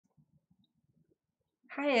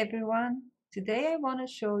Hi everyone! Today I want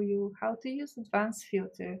to show you how to use advanced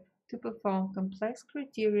filter to perform complex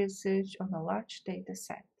criteria search on a large data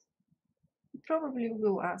set. You probably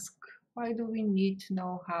will ask, why do we need to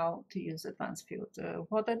know how to use advanced filter?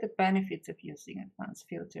 What are the benefits of using advanced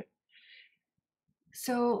filter?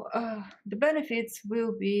 The benefits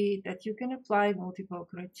will be that you can apply multiple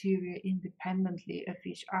criteria independently of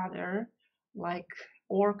each other, like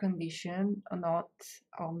or condition, or not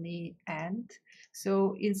only and.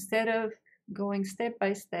 So instead of going step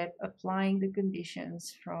by step, applying the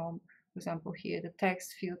conditions from, for example, here the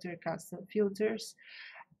text filter, custom filters,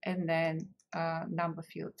 and then number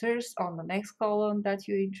filters on the next column that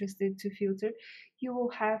you're interested to filter, you will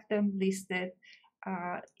have them listed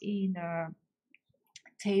in a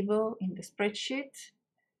table in the spreadsheet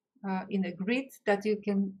in a grid that you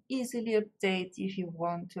can easily update if you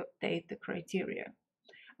want to update the criteria.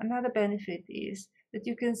 Another benefit is that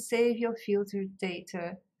you can save your filtered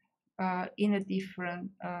data in a different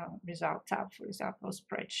result tab, for example,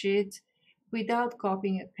 spreadsheet, without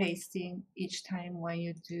copying and pasting each time when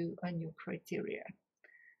you do a new criteria.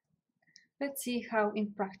 Let's see how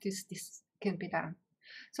in practice this can be done.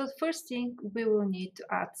 So the first thing, we will need to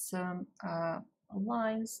add some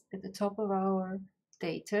lines at the top of our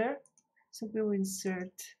data. So we will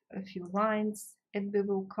insert a few lines and we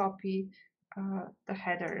will copy the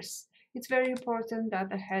headers. It's very important that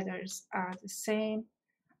the headers are the same.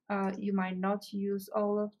 You might not use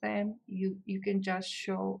all of them. You can just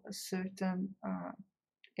show a certain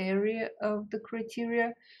area of the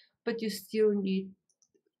criteria, but you still need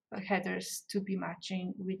headers to be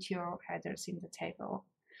matching with your headers in the table.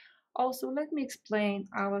 Also, let me explain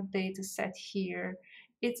our data set here.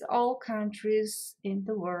 It's all countries in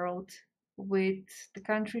the world with the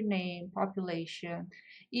country name, population,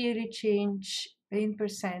 yearly change in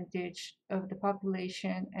percentage of the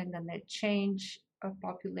population and the net change of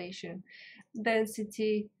population,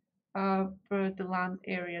 density per the land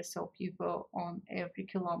area, so people on every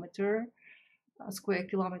kilometer, square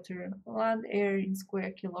kilometer, land area in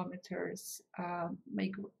square kilometers,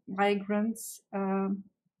 migrants,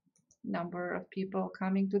 number of people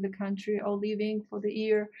coming to the country or leaving for the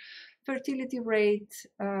year, fertility rate,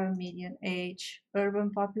 median age, urban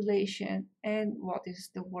population, and what is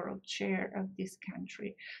the world share of this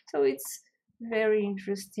country. So it's very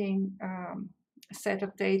interesting set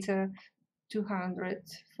of data,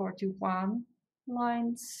 241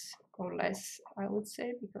 lines or less, I would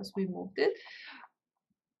say, because we moved it.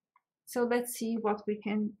 So let's see what we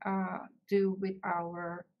can do with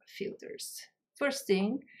our filters. First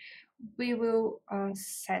thing, we will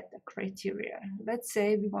set the criteria. Let's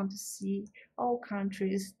say we want to see all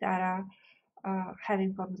countries that are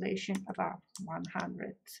having population above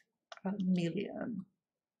 100 million.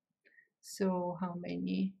 So how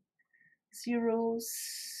many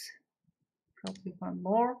zeros? Probably one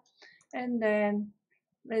more. And then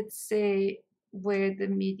let's say where the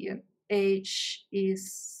median age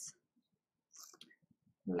is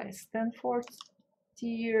less than 40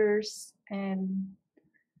 years. And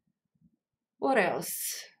what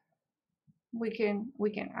else? We can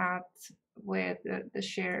add where the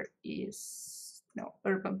share is, no,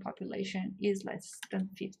 urban population is less than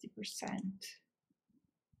 50%.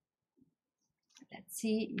 Let's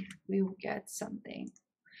see if we will get something.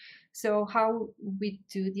 So how we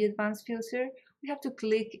do the advanced filter? We have to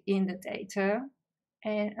click in the data,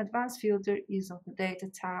 and advanced filter is on the data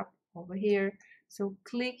tab over here. So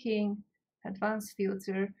clicking advanced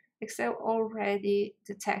filter, Excel already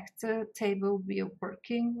detects the table we are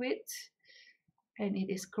working with, and it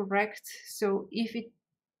is correct. So if it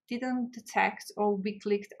didn't detect or we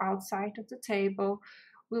clicked outside of the table,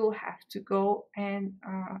 we will have to go and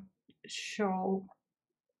show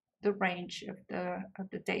the range of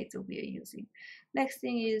the data we are using. Next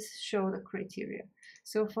thing is show the criteria.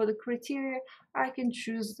 So for the criteria, I can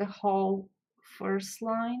choose the whole first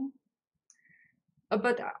line,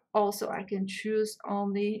 but also I can choose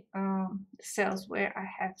only cells where I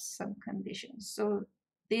have some conditions. So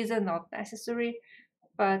these are not necessary,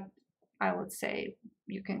 but I would say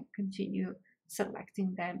you can continue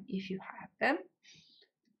selecting them if you have them.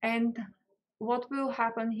 And what will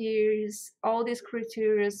happen here is all these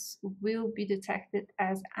criteria will be detected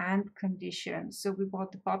as and conditions. So we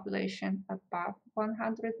want the population above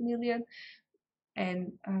 100 million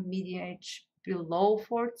and median age below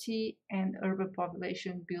 40 and urban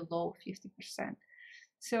population below 50%.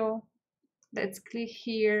 So let's click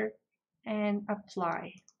here and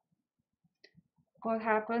apply. What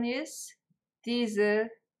happened is these are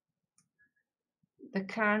the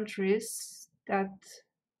countries that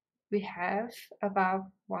we have about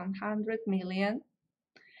 100 million.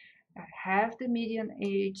 that have the median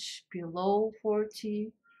age below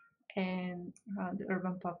 40, and the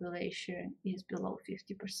urban population is below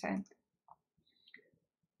 50%.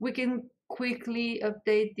 We can quickly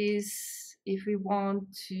update this if we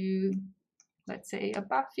want to, let's say,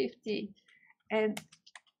 above 50. And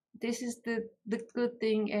this is the good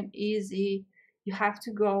thing and easy. You have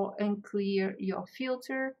to go and clear your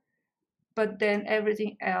filter, but then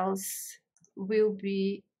everything else will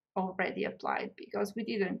be already applied because we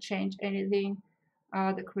didn't change anything.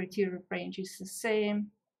 The criteria range is the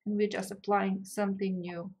same, and we're just applying something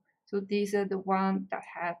new. So these are the ones that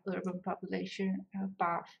have urban population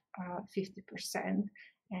above 50%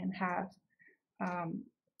 and have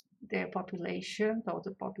their population,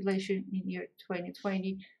 total population in year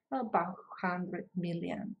 2020, about 100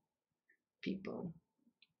 million people.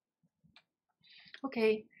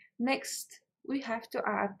 Okay, next we have to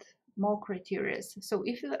add more criteria. So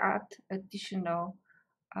if you add additional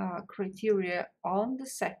criteria on the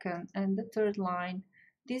second and the third line,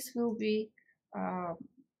 this will be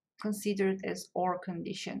considered as OR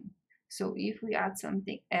condition. So if we add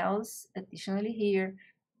something else additionally here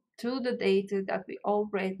to the data that we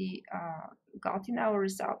already got in our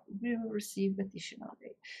result, we will receive additional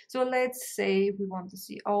data. So let's say we want to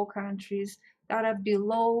see all countries that are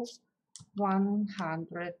below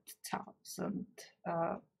 100,000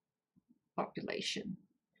 population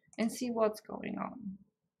and see what's going on.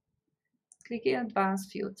 Clicking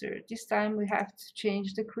advanced filter. This time we have to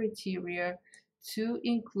change the criteria to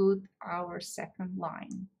include our second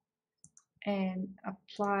line and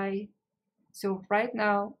apply. So right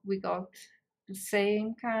now we got the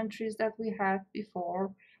same countries that we had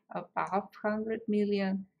before, about 100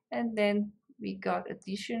 million, and then we got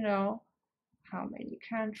additional, how many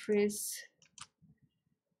countries?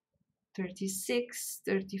 36,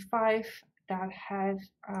 35 that have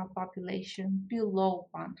a population below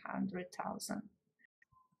 100,000.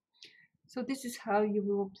 So this is how you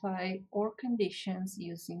will apply OR conditions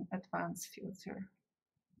using advanced filter.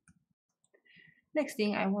 Next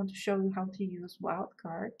thing, I want to show you how to use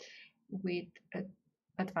wildcard with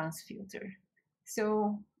advanced filter.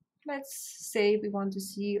 So let's say we want to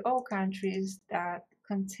see all countries that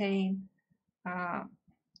contain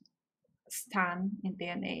stan in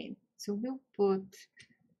their name. So we'll put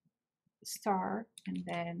star and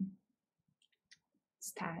then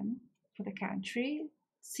stan for the country,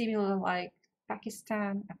 similar like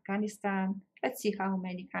Pakistan, Afghanistan. Let's see how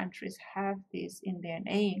many countries have this in their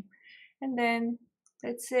name. And then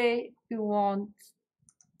let's say we want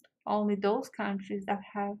only those countries that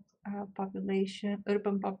have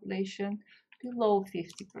urban population below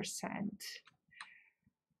 50%.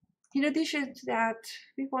 In addition to that,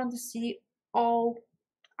 we want to see all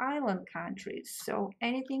island countries, so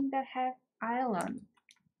anything that have island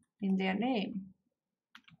in their name.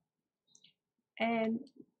 And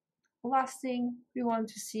last thing, we want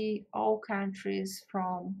to see all countries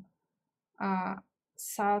from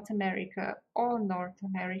South America or North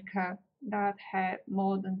America that have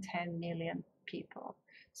more than 10 million people.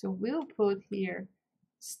 So we'll put here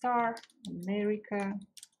star America,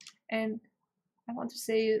 and I want to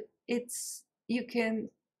say you can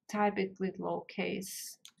type it with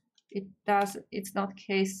lowercase. It's not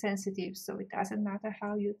case sensitive, so it doesn't matter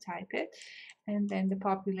how you type it. And then the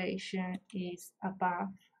population is above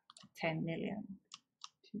 10 million.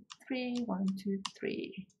 2, 3, 1, 2,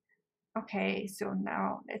 3. Okay, so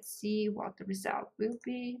now let's see what the result will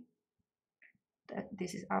be.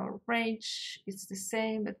 This is our range. It's the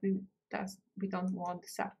same, but we don't want the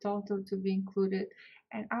subtotal to be included.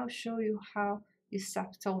 And I'll show you how this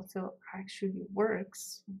subtotal actually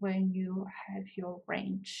works when you have your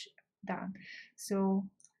range done. So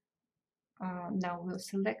now we'll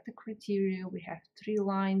select the criteria. We have 3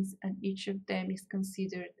 lines and each of them is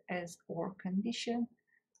considered as OR condition,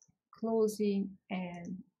 closing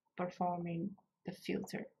and performing the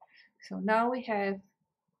filter. So now we have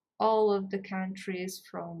all of the countries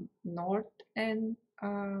from North and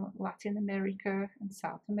Latin America and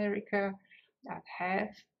South America that have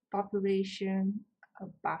population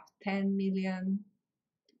above 10 million,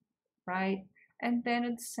 right? And then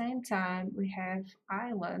at the same time, we have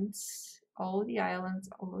islands, all the islands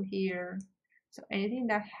over here. So anything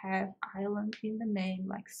that have island in the name,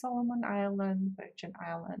 like Solomon Island, Virgin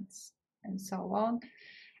Islands, and so on.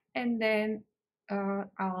 And then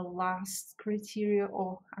our last criteria,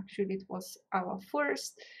 or actually it was our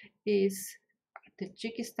first, is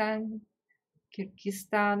Tajikistan,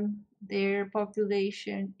 Kyrgyzstan. Their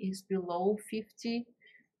population is below 50.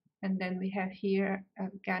 And then we have here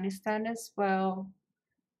Afghanistan as well.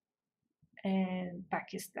 And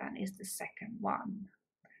Pakistan is the second one.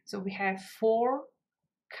 So we have 4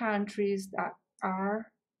 countries that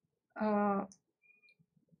are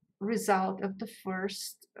result of the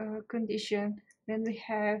first condition. Then we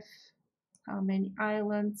have how many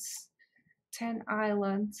islands? 10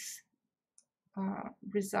 islands,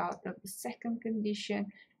 result of the second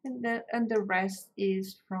condition, and the rest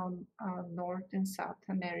is from North and South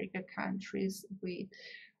America countries with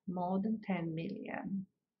more than 10 million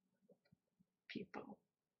people.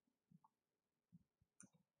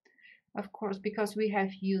 Of course, because we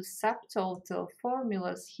have used subtotal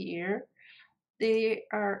formulas here, they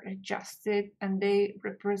are adjusted and they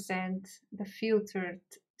represent the filtered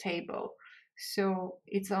table. So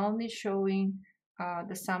it's only showing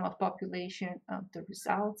the sum of population of the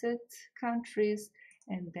resulted countries,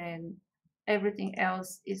 and then everything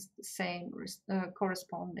else is the same,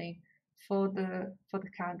 corresponding for the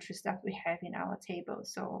countries that we have in our table.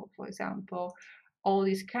 So for example, all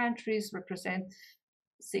these countries represent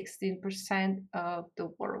 16% of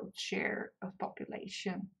the world share of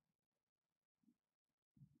population.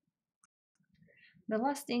 The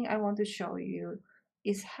last thing I want to show you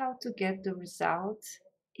is how to get the result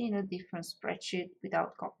in a different spreadsheet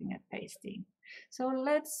without copying and pasting. So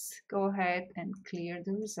let's go ahead and clear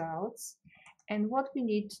the results. And what we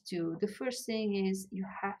need to do, the first thing is you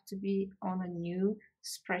have to be on a new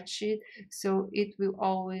spreadsheet. So it will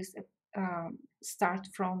always start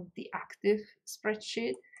from the active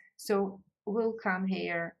spreadsheet. So we'll come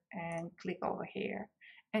here and click over here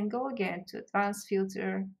and go again to advanced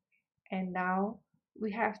filter. And now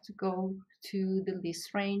we have to go to the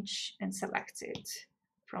list range and select it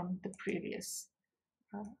from the previous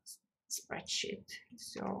spreadsheet.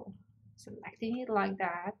 So selecting it like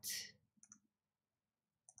that,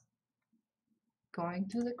 going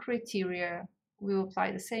to the criteria, we will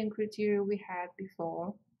apply the same criteria we had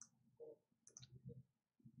before.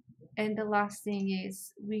 And the last thing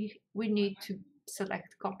is we need to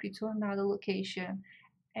select copy to another location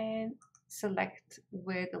and select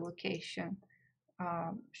where the location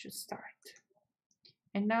should start.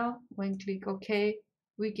 And now when click OK,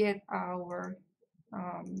 we get our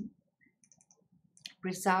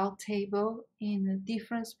result table in a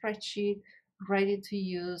different spreadsheet, ready to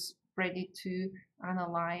use, ready to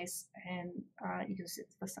analyze and use it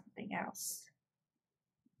for something else.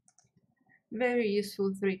 Very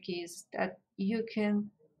useful trick is that you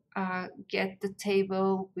can get the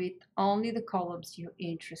table with only the columns you're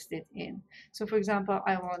interested in. So for example,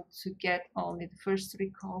 I want to get only the first 3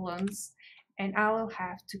 columns, and I will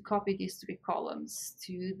have to copy these 3 columns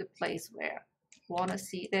to the place where I want to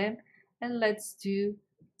see them. And let's do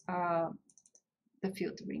the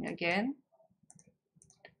filtering again.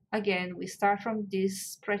 Again, we start from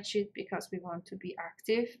this spreadsheet because we want to be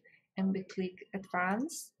active, and we click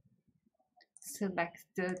Advanced, select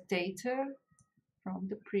the data from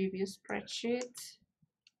the previous spreadsheet.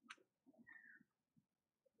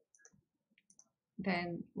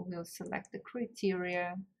 Then we'll select the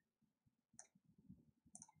criteria.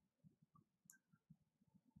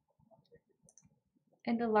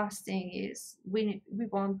 And the last thing is we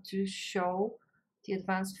want to show the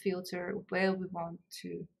advanced filter where we want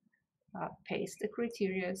to paste the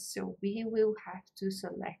criteria. So we will have to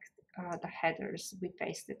select the headers we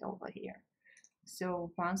pasted over here.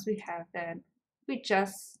 So once we have that, we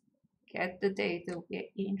just get the data we're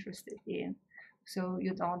interested in. So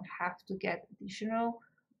you don't have to get additional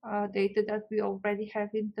data that we already have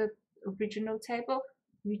in the original table.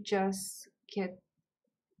 We just get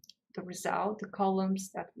the result, the columns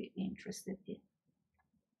that we're interested in.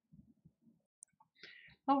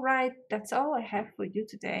 All right, that's all I have for you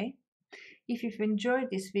today. If you've enjoyed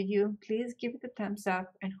this video, please give it a thumbs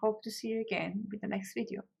up and hope to see you again with the next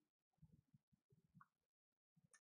video.